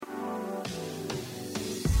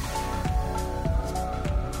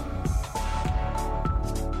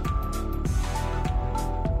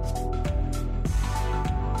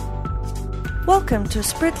Welcome to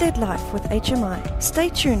Spirit-Led Life with HMI. Stay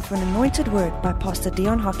tuned for an anointed word by Pastor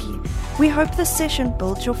Dion Hockey. We hope this session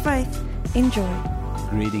builds your faith. Enjoy.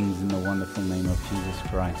 Greetings in the wonderful name of Jesus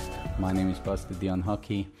Christ. My name is Pastor Dion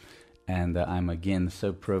Hockey, and I'm again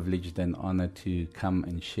so privileged and honored to come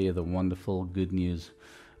and share the wonderful good news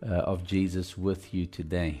of Jesus with you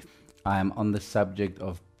today. I am on the subject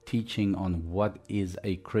of teaching on what is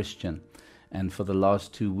a Christian. And for the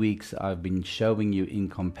last 2 weeks, I've been showing you in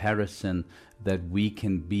comparison that we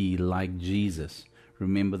can be like Jesus.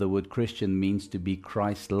 Remember, the word Christian means to be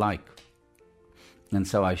Christ-like. And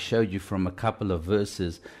so I showed you from a couple of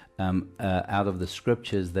verses out of the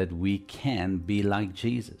scriptures that we can be like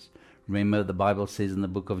Jesus. Remember, the Bible says in the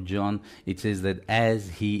book of John, it says that as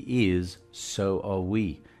he is, so are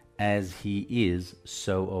we. As he is,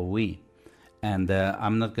 so are we. And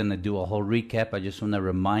I'm not going to do a whole recap. I just want to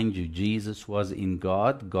remind you, Jesus was in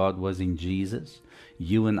God. God was in Jesus.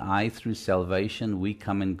 You and I, through salvation, we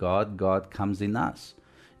come in God. God comes in us.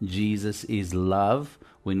 Jesus is love.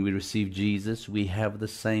 When we receive Jesus, we have the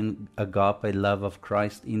same agape love of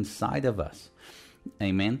Christ inside of us.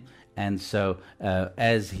 Amen. And so,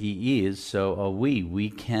 as he is, so are we. We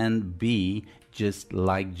can be just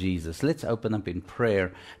like Jesus. Let's open up in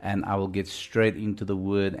prayer, and I will get straight into the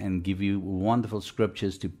word and give you wonderful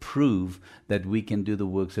scriptures to prove that we can do the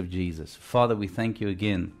works of Jesus. Father, we thank you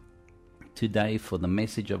again today for the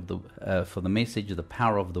message of the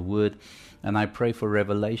power of the word, and I pray for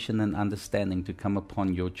revelation and understanding to come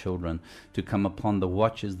upon your children, to come upon the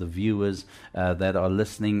watchers, the viewers that are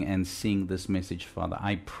listening and seeing this message, Father.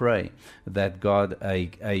 I pray that, God,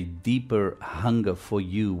 a deeper hunger for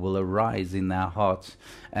you will arise in our hearts,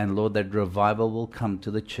 and Lord, that revival will come to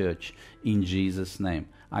the church in Jesus' name.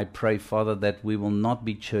 I pray, Father, that we will not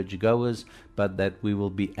be churchgoers, but that we will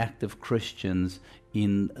be active Christians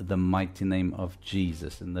in the mighty name of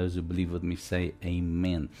Jesus. And those who believe with me say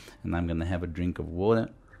amen. And I'm going to have a drink of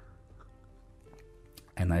water.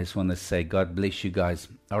 And I just want to say, God bless you guys.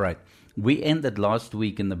 All right. We ended last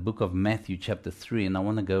week in the book of Matthew chapter 3, and I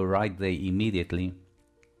want to go right there immediately.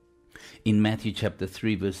 In Matthew chapter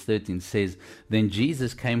 3 verse 13 says, Then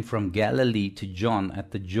Jesus came from Galilee to John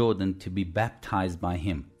at the Jordan to be baptized by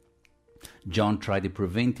him. John tried to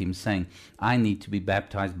prevent him, saying, I need to be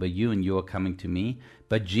baptized by you, and you are coming to me.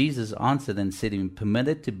 But Jesus answered and said to him, Permit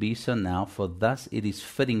it to be so now, for thus it is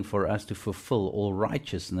fitting for us to fulfill all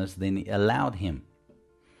righteousness. Then he allowed him.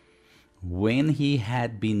 When he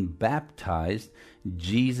had been baptized,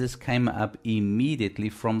 Jesus came up immediately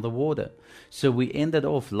from the water. So we ended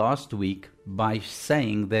off last week by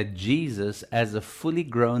saying that Jesus, as a fully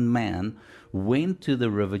grown man, went to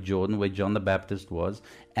the river Jordan where John the Baptist was,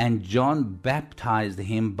 and John baptized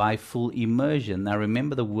him by full immersion. Now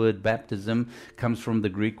remember, the word baptism comes from the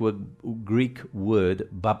Greek word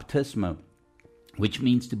baptismo, which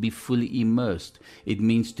means to be fully immersed. It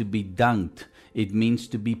means to be dunked. It means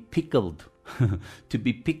to be pickled. To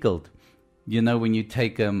be pickled. You know, when you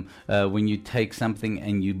take something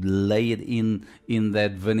and you lay it in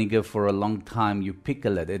that vinegar for a long time, you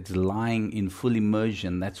pickle it. It's lying in full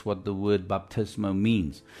immersion. That's what the word baptismo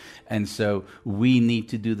means. And so we need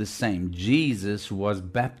to do the same. Jesus was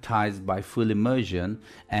baptized by full immersion,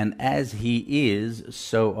 and as he is,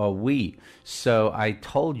 so are we. So I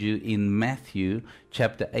told you in Matthew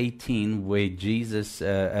chapter 18, where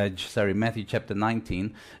Matthew chapter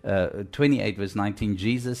 19, 28 verse 19,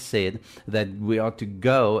 Jesus said that we are to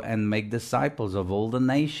go and make disciples of all the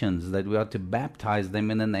nations, that we are to baptize them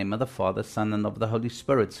in the name of the Father, Son, and of the Holy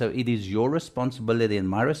Spirit. So it is your responsibility and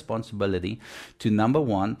my responsibility to, number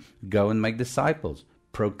one, go and make disciples,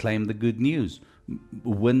 proclaim the good news,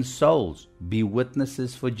 win souls, be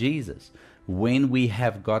witnesses for Jesus. When we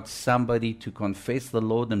have got somebody to confess the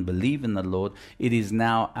Lord and believe in the Lord, it is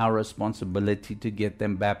now our responsibility to get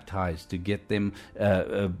them baptized, to get them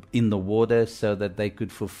in the water so that they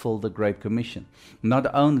could fulfill the Great Commission.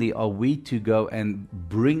 Not only are we to go and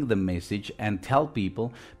bring the message and tell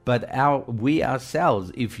people, but we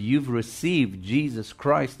ourselves, if you've received Jesus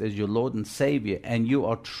Christ as your Lord and Savior, and you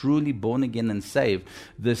are truly born again and saved,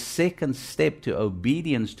 the second step to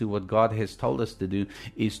obedience to what God has told us to do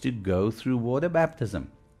is to go through water baptism.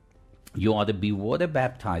 You are to be water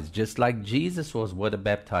baptized, just like Jesus was water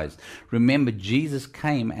baptized. Remember, Jesus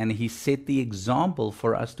came and he set the example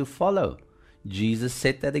for us to follow. Jesus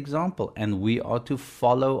set that example, and we are to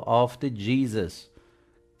follow after Jesus.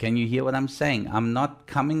 Can you hear what I'm saying? I'm not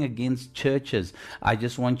coming against churches. I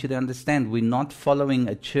just want you to understand, we're not following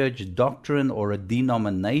a church doctrine or a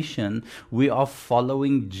denomination. We are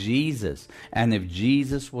following Jesus. And if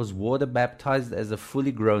Jesus was water baptized as a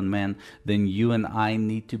fully grown man, then you and I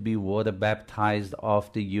need to be water baptized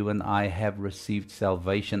after you and I have received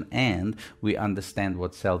salvation and we understand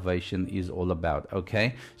what salvation is all about.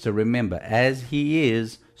 Okay? So remember, as he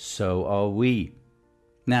is, so are we.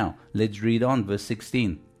 Now, let's read on, verse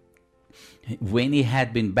 16. When he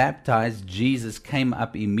had been baptized, Jesus came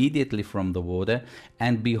up immediately from the water,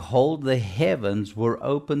 and behold, the heavens were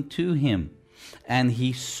opened to him. And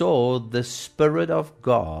he saw the Spirit of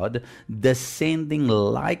God descending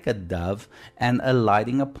like a dove and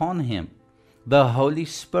alighting upon him. The Holy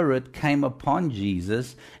Spirit came upon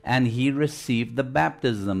Jesus, and he received the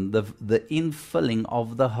baptism, the infilling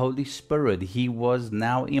of the Holy Spirit. He was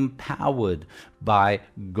now empowered by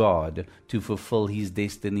God to fulfill his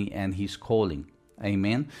destiny and his calling.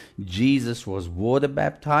 Amen. Jesus was water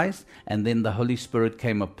baptized, and then the Holy Spirit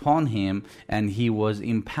came upon him, and he was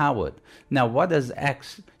empowered. Now, what does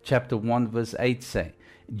Acts chapter 1 verse 8 say?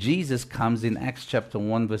 Jesus comes in Acts chapter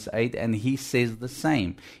 1 verse 8 and he says the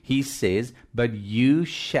same. He says, but you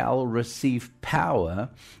shall receive power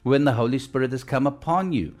when the Holy Spirit has come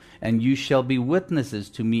upon you, and you shall be witnesses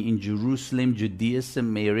to me in Jerusalem, Judea,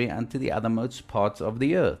 Samaria, and to the uttermost parts of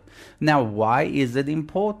the earth. Now, why is it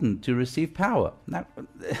important to receive power? Now,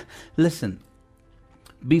 listen,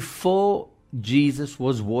 before Jesus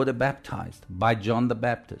was water baptized by John the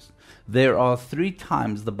Baptist, there are 3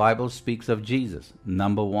 times the Bible speaks of Jesus.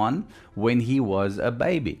 Number 1, when he was a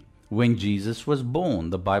baby. When Jesus was born,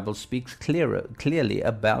 the Bible speaks clearly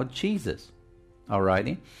about Jesus.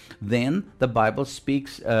 Alrighty? Then the Bible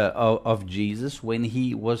speaks of Jesus when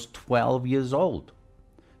he was 12 years old.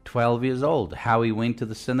 12 years old, how he went to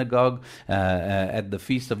the synagogue at the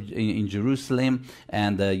feast in Jerusalem,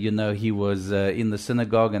 and he was in the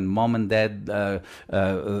synagogue, and mom and dad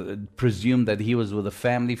presumed that he was with the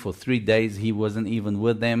family for 3 days. He wasn't even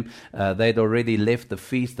with them. They'd already left the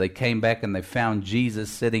feast. They came back and they found Jesus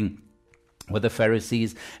sitting with the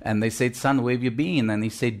Pharisees, and they said, son, where have you been? And he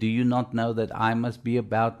said, do you not know that I must be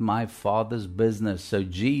about my Father's business? So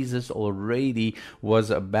Jesus already was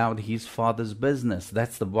about his Father's business.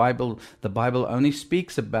 That's the Bible. The Bible only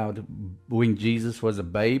speaks about when Jesus was a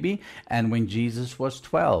baby and when Jesus was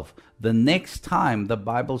 12. The next time the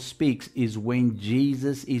Bible speaks is when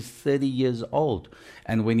Jesus is 30 years old,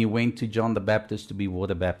 and when he went to John the Baptist to be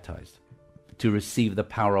water baptized, to receive the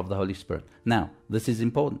power of the Holy Spirit. Now, this is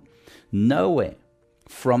important. Nowhere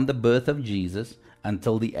from the birth of Jesus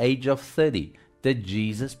until the age of 30 did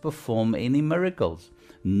Jesus perform any miracles.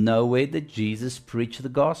 Nowhere did Jesus preach the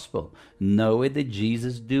gospel. Nowhere did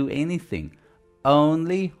Jesus do anything.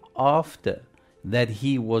 Only after that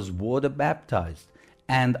he was water baptized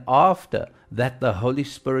and after that the Holy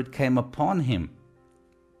Spirit came upon him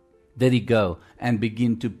did he go and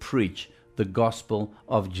begin to preach the gospel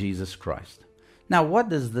of Jesus Christ. Now, what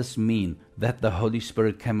does this mean that the Holy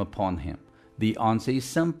Spirit came upon him? The answer is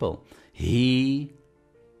simple. He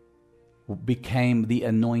became the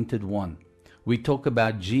anointed one. We talk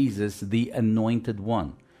about Jesus, the anointed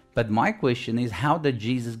one. But my question is, how did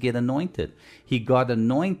Jesus get anointed? He got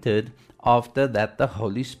anointed after that the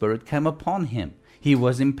Holy Spirit came upon him. He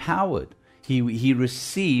was empowered. He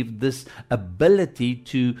received this ability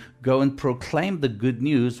to go and proclaim the good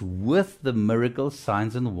news with the miracles,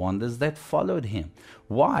 signs, and wonders that followed him.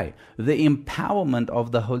 Why? The empowerment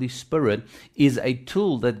of the Holy Spirit is a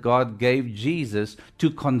tool that God gave Jesus to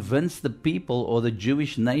convince the people or the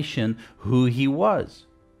Jewish nation who he was.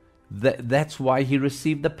 That's why he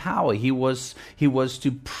received the power. He was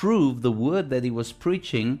to prove the word that he was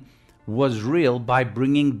preaching was real by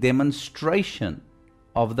bringing demonstration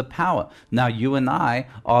of the power. Now you and I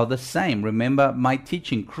are the same. Remember my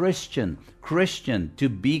teaching, Christian, to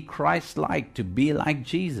be Christ-like, to be like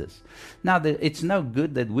Jesus. Now it's no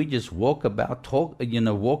good that we just walk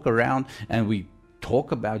around and we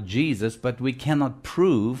talk about Jesus, but we cannot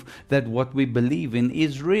prove that what we believe in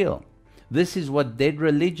is real. This is what dead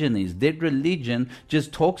religion is. Dead religion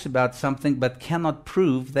just talks about something but cannot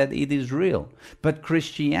prove that it is real. But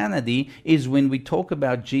Christianity is when we talk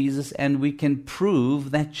about Jesus and we can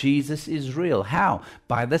prove that Jesus is real. How?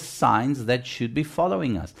 By the signs that should be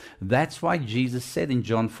following us. That's why Jesus said in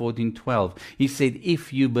John 14:12, he said,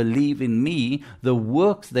 if you believe in me, the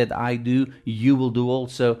works that I do, you will do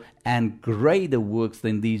also, and greater works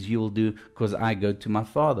than these you will do, because I go to my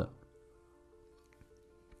Father.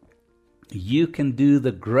 You can do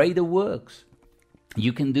the greater works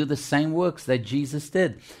You can do the same works that Jesus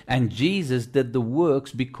did. And Jesus did the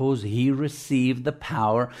works because he received the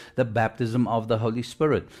power, the baptism of the Holy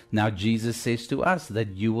Spirit. Now Jesus says to us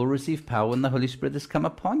that you will receive power when the Holy Spirit has come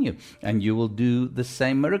upon you. And you will do the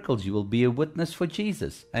same miracles. You will be a witness for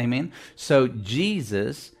Jesus. Amen. So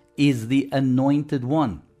Jesus is the anointed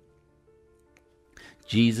one.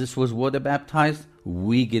 Jesus was water baptized.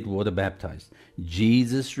 We get water baptized.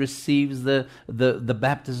 Jesus receives the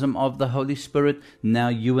baptism of the Holy Spirit. Now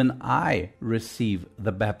you and I receive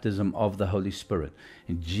the baptism of the Holy Spirit.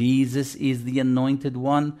 And Jesus is the anointed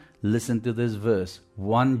one. Listen to this verse.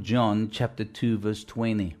 1 John chapter 2 verse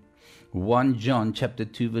 20. 1 John chapter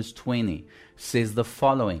 2 verse 20 says the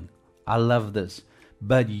following. I love this.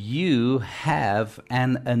 But you have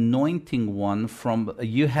an anointing from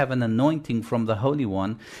the Holy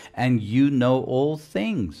One, and you know all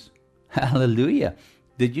things. Hallelujah.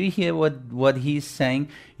 Did you hear what he's saying?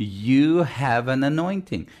 You have an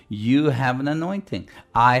anointing. You have an anointing.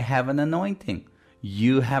 I have an anointing.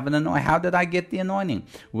 You have an anointing. How did I get the anointing?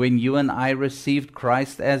 When you and I received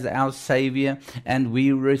Christ as our Savior and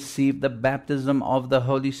we received the baptism of the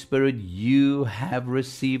Holy Spirit, you have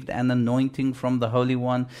received an anointing from the Holy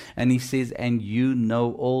One. And he says, and you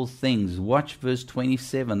know all things. Watch verse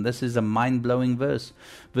 27. This is a mind-blowing verse.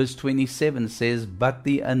 Verse 27 says, but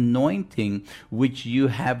the anointing which you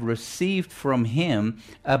have received from him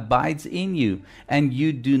abides in you, and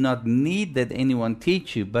you do not need that anyone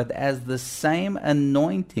teach you, but as the same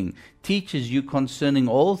anointing teaches you concerning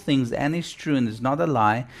all things and is true and is not a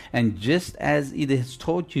lie, and just as it has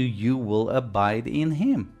taught you, you will abide in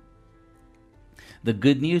him. The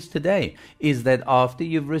good news today is that after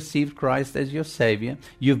you've received Christ as your Savior,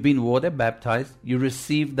 you've been water baptized, you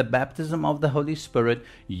received the baptism of the Holy Spirit,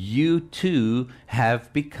 you too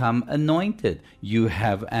have become anointed. You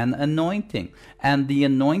have an anointing. And the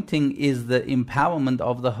anointing is the empowerment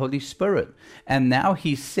of the Holy Spirit. And now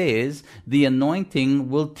he says the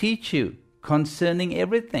anointing will teach you concerning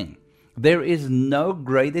everything. There is no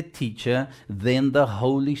greater teacher than the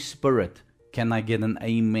Holy Spirit. Can I get an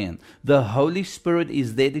amen? The Holy Spirit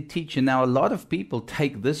is there to teach you. Now, a lot of people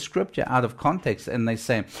take this scripture out of context and they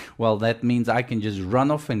say, well, that means I can just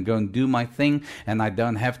run off and go and do my thing and I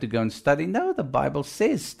don't have to go and study. No, the Bible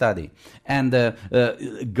says study. And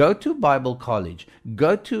go to Bible college.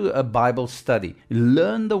 Go to a Bible study.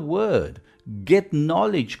 Learn the Word. Get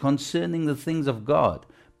knowledge concerning the things of God.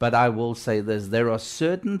 But I will say this, there are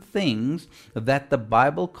certain things that the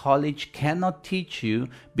Bible college cannot teach you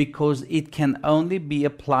because it can only be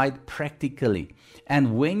applied practically.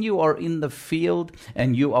 And when you are in the field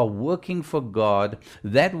and you are working for God,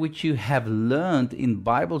 that which you have learned in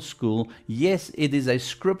Bible school, yes, it is a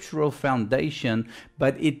scriptural foundation,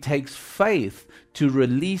 but it takes faith to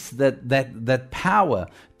release that power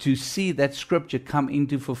to see that scripture come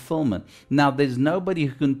into fulfillment. Now, there's nobody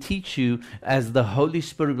who can teach you as the Holy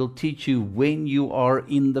Spirit will teach you when you are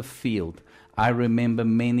in the field. I remember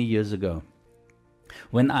many years ago,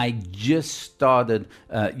 when I just started,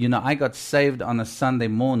 I got saved on a Sunday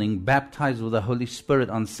morning, baptized with the Holy Spirit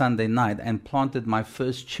on Sunday night, and planted my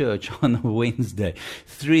first church on a Wednesday,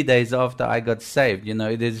 3 days after I got saved.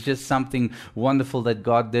 It is just something wonderful that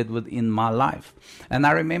God did within my life. And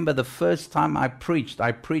I remember the first time I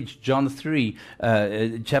preached John 3,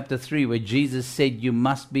 chapter 3, where Jesus said, you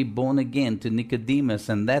must be born again, to Nicodemus.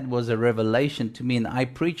 And that was a revelation to me. And I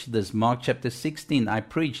preached this. Mark chapter 16, I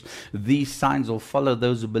preached, these signs will follow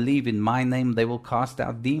those who believe. In my name they will cast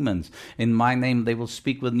out demons. In my name they will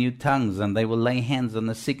speak with new tongues, and they will lay hands on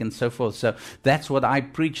the sick, and so forth. So that's what I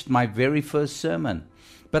preached, my very first sermon.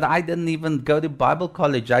 But I didn't even go to Bible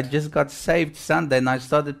college. I just got saved Sunday and I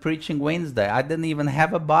started preaching Wednesday. I didn't even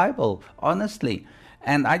have a Bible, honestly.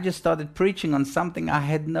 And I just started preaching on something I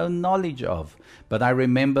had no knowledge of. But I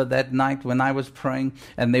remember that night when I was praying,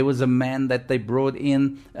 and there was a man that they brought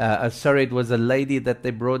in, it was a lady that they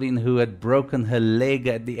brought in who had broken her leg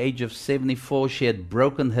at the age of 74. She had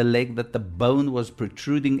broken her leg, that the bone was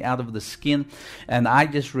protruding out of the skin. And I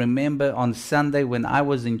just remember on Sunday when I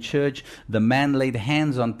was in church, the man laid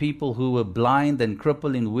hands on people who were blind and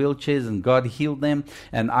crippled in wheelchairs, and God healed them.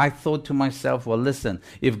 And I thought to myself, well, listen,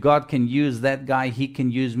 if God can use that guy, he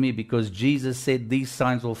can use me, because Jesus said these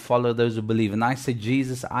signs will follow those who believe. And I said,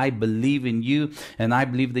 Jesus, I believe in you, and I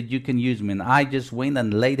believe that you can use me. And I just went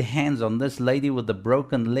and laid hands on this lady with the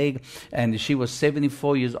broken leg, and she was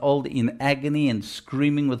 74 years old, in agony and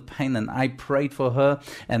screaming with pain. And I prayed for her,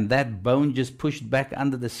 and that bone just pushed back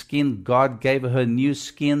under the skin. God gave her new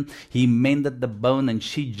skin. He mended the bone, and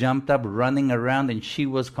she jumped up running around, and she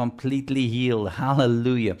was completely healed.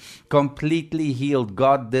 Hallelujah. Completely healed.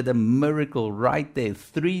 God did a miracle right there there,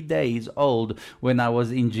 3 days old when I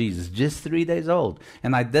was in Jesus. Just 3 days old.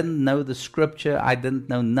 And I didn't know the scripture. I didn't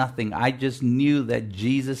know nothing. I just knew that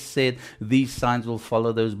Jesus said, these signs will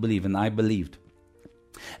follow those who believe. And I believed.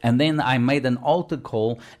 And then I made an altar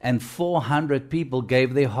call, and 400 people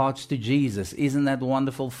gave their hearts to Jesus. Isn't that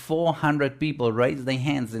wonderful? 400 people raised their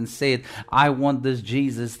hands and said, I want this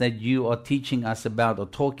Jesus that you are teaching us about or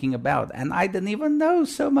talking about. And I didn't even know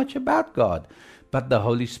so much about God. But the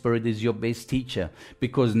Holy Spirit is your best teacher,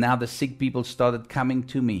 because now the sick people started coming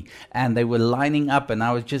to me and they were lining up, and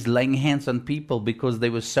I was just laying hands on people because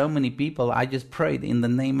there were so many people. I just prayed in the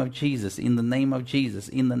name of Jesus, in the name of Jesus,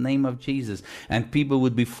 in the name of Jesus. And people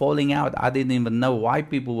would be falling out. I didn't even know why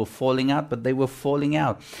people were falling out, but they were falling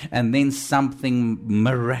out. And then something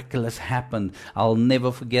miraculous happened. I'll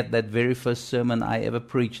never forget that very first sermon I ever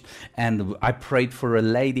preached. And I prayed for a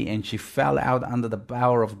lady, and she fell out under the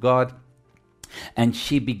power of God. And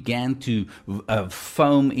she began to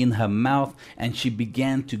foam in her mouth, and she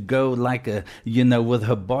began to go like with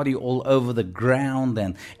her body all over the ground,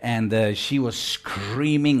 and she was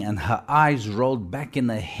screaming, and her eyes rolled back in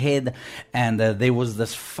her head, and there was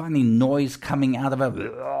this funny noise coming out of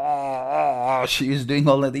her. She is doing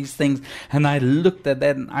all of these things, and I looked at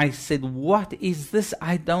that and I said, what is this?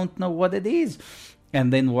 I don't know what it is.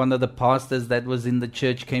 And then one of the pastors that was in the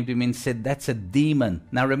church came to me and said, that's a demon.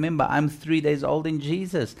 Now remember, I'm 3 days old in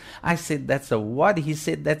Jesus. I said, that's a what? He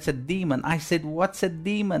said, that's a demon. I said, what's a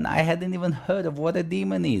demon? I hadn't even heard of what a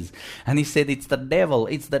demon is. And he said, it's the devil.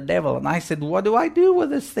 It's the devil. And I said, what do I do with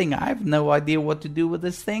this thing? I have no idea what to do with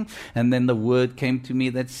this thing. And then the word came to me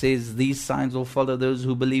that says, these signs will follow those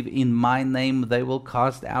who believe. In my name, they will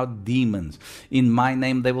cast out demons. In my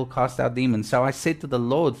name, they will cast out demons. So I said to the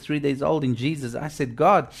Lord, 3 days old in Jesus, I said,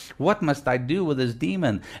 God, what must I do with this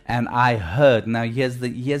demon? And I heard. Now here's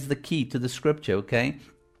the key to the scripture, okay?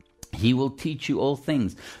 He will teach you all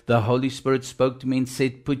things. The Holy Spirit spoke to me and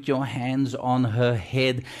said, put your hands on her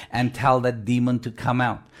head and tell that demon to come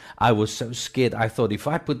out. I was so scared. I thought, if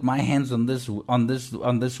I put my hands on this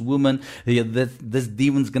woman, this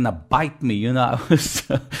demon's gonna bite me.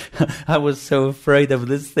 I was so afraid of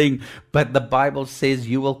this thing. But the Bible says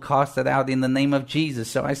you will cast it out in the name of Jesus.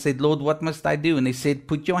 So I said, Lord, what must I do? And he said,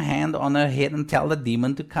 put your hand on her head and tell the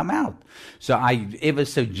demon to come out. So I ever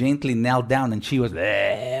so gently knelt down, and she was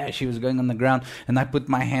going on the ground, and I put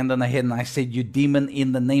my hand on her head and I said, you demon,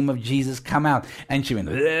 in the name of Jesus, come out. And she went,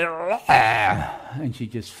 and she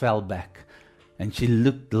just fell back. And she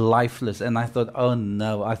looked lifeless. And I thought, oh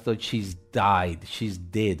no, I thought she's died. She's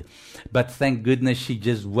dead. But thank goodness she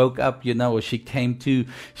just woke up, or she came to.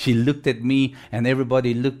 She looked at me, and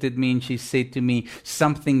everybody looked at me, and she said to me,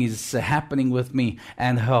 something is happening with me.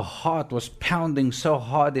 And her heart was pounding so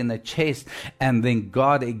hard in her chest. And then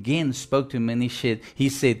God again spoke to me, and he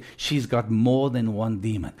said, she's got more than one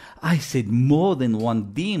demon. I said, more than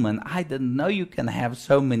one demon? I didn't know you can have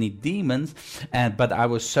so many demons. But I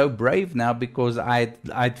was so brave now, because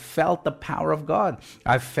I'd felt the power of God.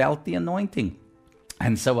 I felt the anointing.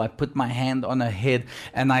 And so I put my hand on her head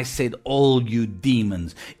and I said, all you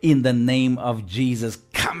demons, in the name of Jesus,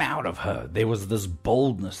 come out of her. There was this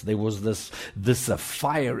boldness. There was this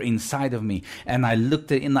fire inside of me. And I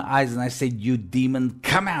looked her in the eyes and I said, you demon,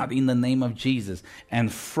 come out in the name of Jesus.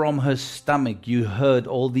 And from her stomach, you heard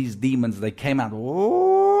all these demons. They came out.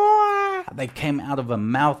 They came out of her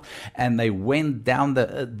mouth, and they went down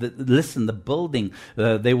the building.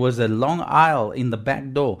 There was a long aisle in the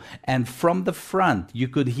back door, and from the front you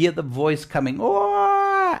could hear the voice coming,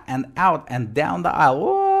 and out and down the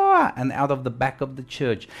aisle, and out of the back of the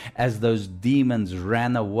church, as those demons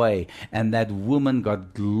ran away. And that woman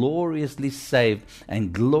got gloriously saved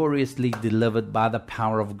and gloriously delivered by the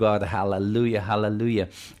power of God. Hallelujah, hallelujah.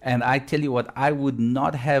 And I tell you what, I would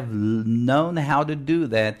not have known how to do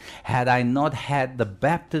that had I not had the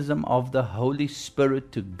baptism of the Holy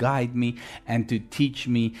Spirit to guide me and to teach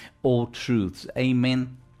me all truths.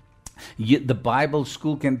 Amen. The Bible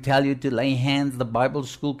school can tell you to lay hands. The Bible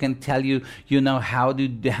school can tell you, how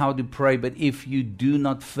to pray. But if you do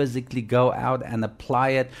not physically go out and apply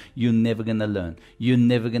it, you're never going to learn. You're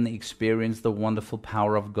never going to experience the wonderful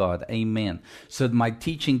power of God. Amen. So my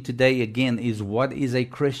teaching today again is, what is a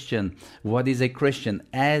Christian? What is a Christian?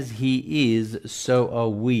 As he is, so are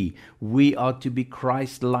we. We are to be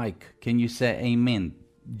Christ-like. Can you say amen?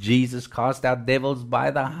 Jesus cast out devils by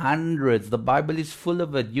the hundreds. The Bible is full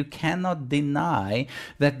of it. You cannot deny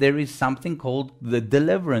that there is something called the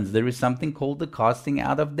deliverance. There is something called the casting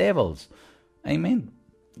out of devils. Amen.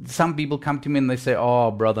 Some people come to me and they say,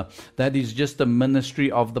 oh, brother, that is just a ministry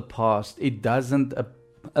of the past. It doesn't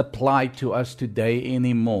apply to us today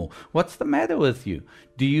anymore. What's the matter with you?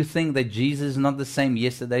 Do you think that Jesus is not the same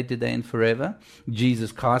yesterday, today, and forever?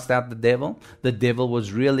 Jesus cast out the devil. The devil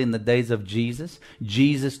was real in the days of Jesus.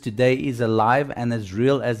 Jesus today is alive and as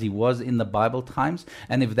real as he was in the Bible times.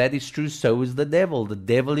 And if that is true, so is the devil. The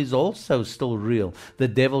devil is also still real. The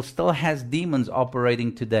devil still has demons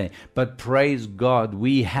operating today. But praise God,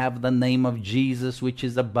 we have the name of Jesus, which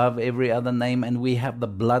is above every other name, and we have the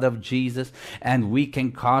blood of Jesus, and we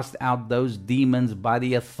can cast out those demons by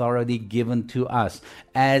the authority given to us.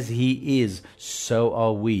 As he is, so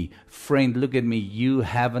are we. Friend, look at me. You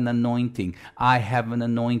have an anointing. I have an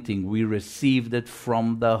anointing. We received it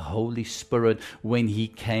from the Holy Spirit when he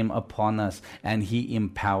came upon us and he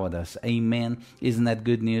empowered us. Amen. Isn't that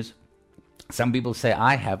good news? Some people say,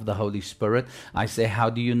 I have the Holy Spirit. I say, how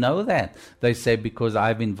do you know that? They say, because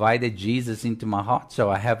I've invited Jesus into my heart, so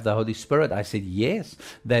I have the Holy Spirit. I said, yes,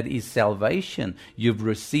 that is salvation. You've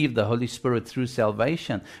received the Holy Spirit through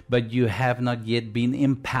salvation, but you have not yet been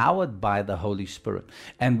empowered by the Holy Spirit.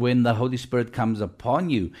 And when the Holy Spirit comes upon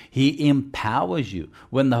you, he empowers you.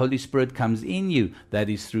 When the Holy Spirit comes in you, that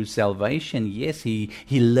is through salvation. Yes, he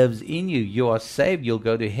lives in you. You are saved. You'll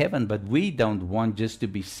go to heaven. But we don't want just to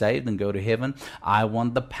be saved and go to heaven. I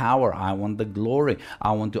want the power. I want the glory.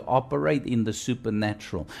 I want to operate in the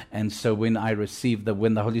supernatural. And so when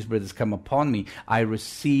the Holy Spirit has come upon me, I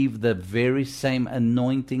receive the very same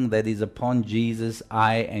anointing that is upon Jesus.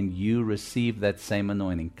 I and you receive that same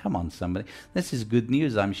anointing. Come on, somebody. This is good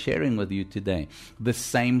news I'm sharing with you today. The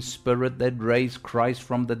same Spirit that raised Christ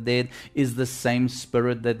from the dead is the same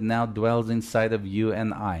Spirit that now dwells inside of you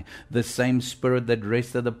and I. The same Spirit that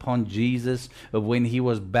rested upon Jesus when he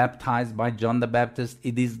was baptized by John the Baptist,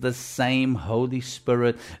 it is the same Holy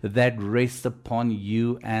Spirit that rests upon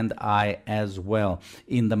you and I as well,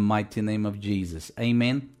 in the mighty name of Jesus.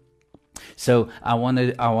 Amen. So I want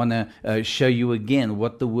to show you again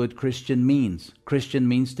what the word Christian means. Christian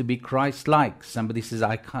means to be Christ-like. Somebody says,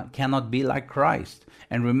 I cannot be like Christ.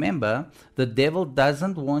 And remember, the devil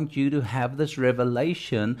doesn't want you to have this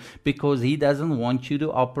revelation because he doesn't want you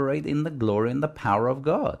to operate in the glory and the power of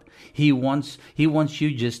God. He wants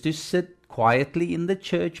you just to sit quietly in the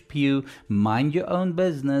church pew, mind your own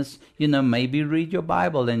business, maybe read your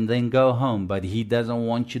Bible and then go home. But he doesn't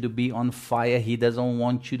want you to be on fire. He doesn't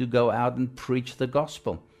want you to go out and preach the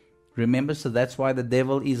gospel. Remember, so that's why the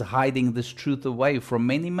devil is hiding this truth away from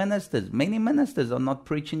many ministers. Many ministers are not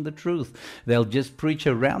preaching the truth. They'll just preach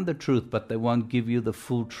around the truth, but they won't give you the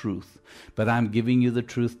full truth. But I'm giving you the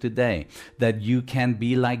truth today, that you can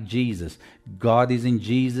be like Jesus. God is in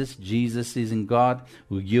Jesus. Jesus is in God.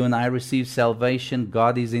 You and I receive salvation.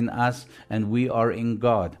 God is in us, and we are in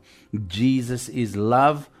God. Jesus is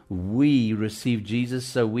love. We receive Jesus,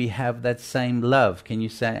 so we have that same love. Can you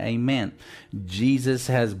say amen? Jesus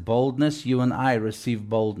has boldness. You and I receive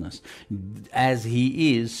boldness. As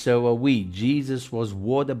he is, so are we. Jesus was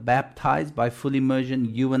water baptized by full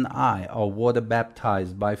immersion. You and I are water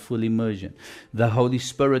baptized by full immersion. The Holy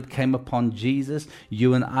Spirit came upon Jesus.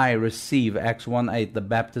 You and I receive, Acts 1:8, the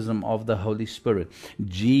baptism of the Holy Spirit.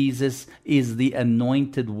 Jesus is the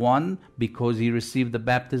anointed one because he received the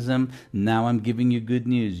baptism. Now I'm giving you good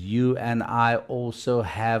news. You and I also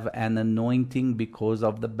have an anointing because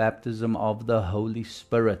of the baptism of the Holy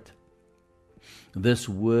Spirit. This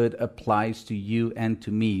word applies to you and to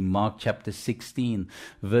me. Mark chapter 16,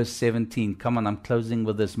 verse 17. Come on, I'm closing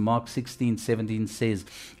with this. Mark 16:17 says,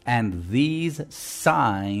 and these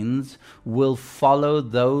signs will follow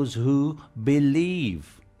those who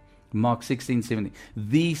believe. Mark 16:17.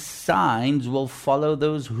 These signs will follow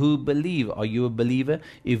those who believe. Are you a believer?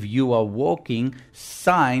 If you are walking,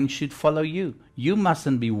 signs should follow you. You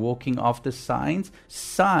mustn't be walking after signs.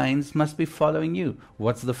 Signs must be following you.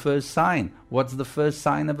 What's the first sign? What's the first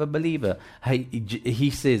sign of a believer? He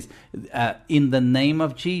says, in the name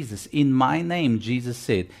of Jesus, in my name, Jesus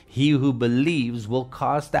said, he who believes will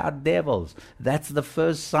cast out devils. That's the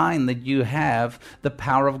first sign that you have the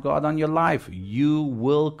power of God on your life. You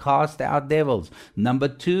will cast out devils. Number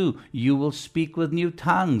 2, you will speak with new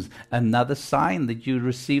tongues. Another sign that you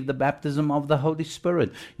receive the baptism of the Holy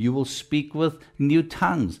Spirit. You will speak with new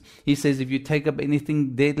tongues. He says, if you take up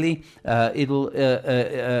anything deadly, it will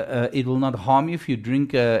not harm you. If you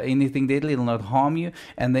drink anything deadly, it will not harm you.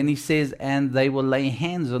 And then he says, and they will lay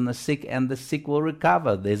hands on the sick, and the sick will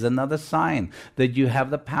recover. There's another sign that you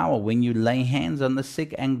have the power when you lay hands on the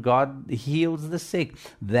sick, and God heals the sick.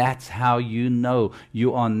 That's how you know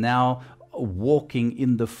you are now walking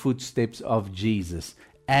in the footsteps of Jesus.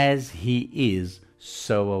 As he is,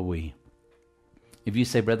 so are we. If you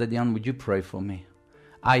say, Brother Dion, would you pray for me?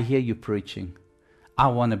 I hear you preaching. I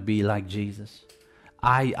want to be like Jesus.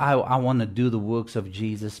 I want to do the works of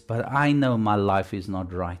Jesus, but I know my life is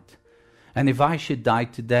not right. And if I should die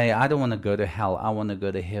today, I don't want to go to hell. I want to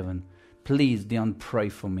go to heaven. Please, Dion, pray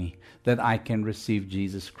for me that I can receive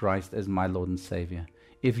Jesus Christ as my Lord and Savior.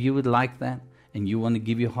 If you would like that and you want to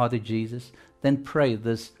give your heart to Jesus, then pray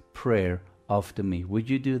this prayer after me. Would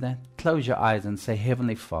you do that? Close your eyes and say,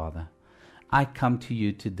 Heavenly Father, I come to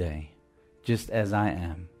you today just as I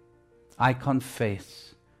am. I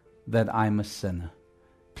confess that I'm a sinner.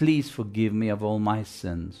 Please forgive me of all my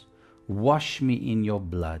sins. Wash me in your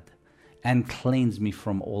blood and cleanse me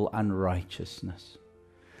from all unrighteousness.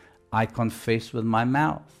 I confess with my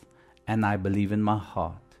mouth and I believe in my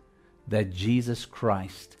heart that Jesus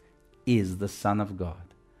Christ is the Son of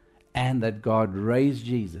God and that God raised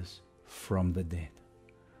Jesus from the dead.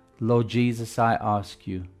 Lord Jesus, I ask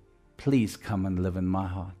you, please come and live in my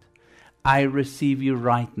heart. I receive you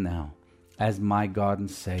right now as my God and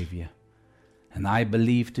Savior. And I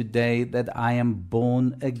believe today that I am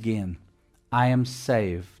born again. I am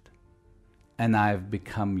saved and I have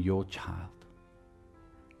become your child.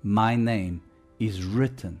 My name is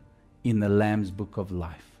written in the Lamb's Book of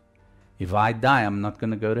Life. If I die, I'm not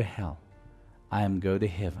going to go to hell. I am going to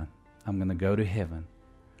heaven. I'm going to go to heaven.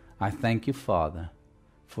 I thank you, Father,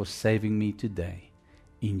 for saving me today.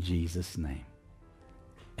 In Jesus' name.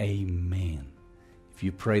 Amen. If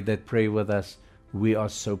you prayed that prayer with us, we are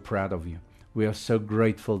so proud of you. We are so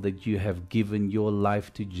grateful that you have given your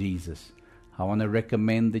life to Jesus. I want to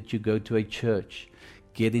recommend that you go to a church.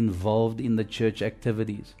 Get involved in the church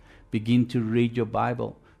activities. Begin to read your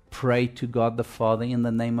Bible. Pray to God the Father in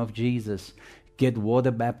the name of Jesus. Get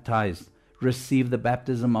water baptized. Receive the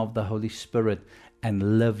baptism of the Holy Spirit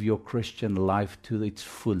and live your Christian life to its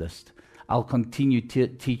fullest. I'll continue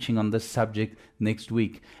teaching on this subject next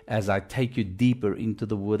week as I take you deeper into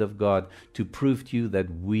the Word of God to prove to you that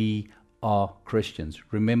we are Christians.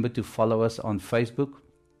 Remember to follow us on Facebook.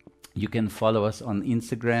 You can follow us on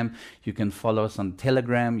Instagram. You can follow us on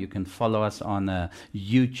Telegram. You can follow us on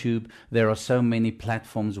YouTube. There are so many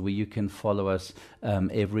platforms where you can follow us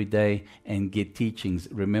every day and get teachings.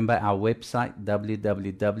 Remember our website,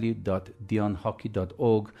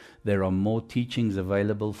 www.dionhockey.org. There are more teachings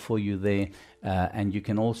available for you there. And you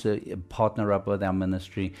can also partner up with our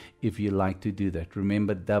ministry if you like to do that.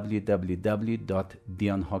 Remember,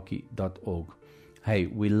 www.dionhockey.org. Hey,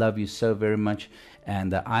 we love you so very much,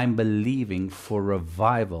 and I'm believing for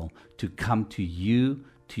revival to come to you,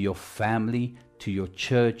 to your family, to your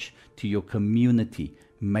church, to your community.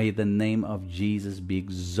 May the name of Jesus be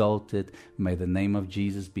exalted. May the name of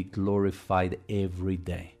Jesus be glorified every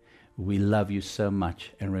day. We love you so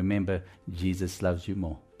much, and remember, Jesus loves you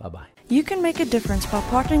more. Bye-bye. You can make a difference by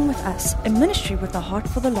partnering with us, a ministry with a heart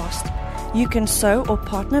for the lost. You can sow or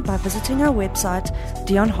partner by visiting our website,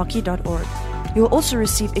 dionhockey.org. You'll also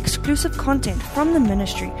receive exclusive content from the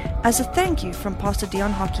ministry as a thank you from Pastor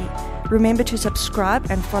Dion Hockey. Remember to subscribe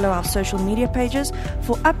and follow our social media pages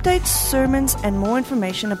for updates, sermons, and more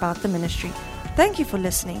information about the ministry. Thank you for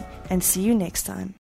listening, and see you next time.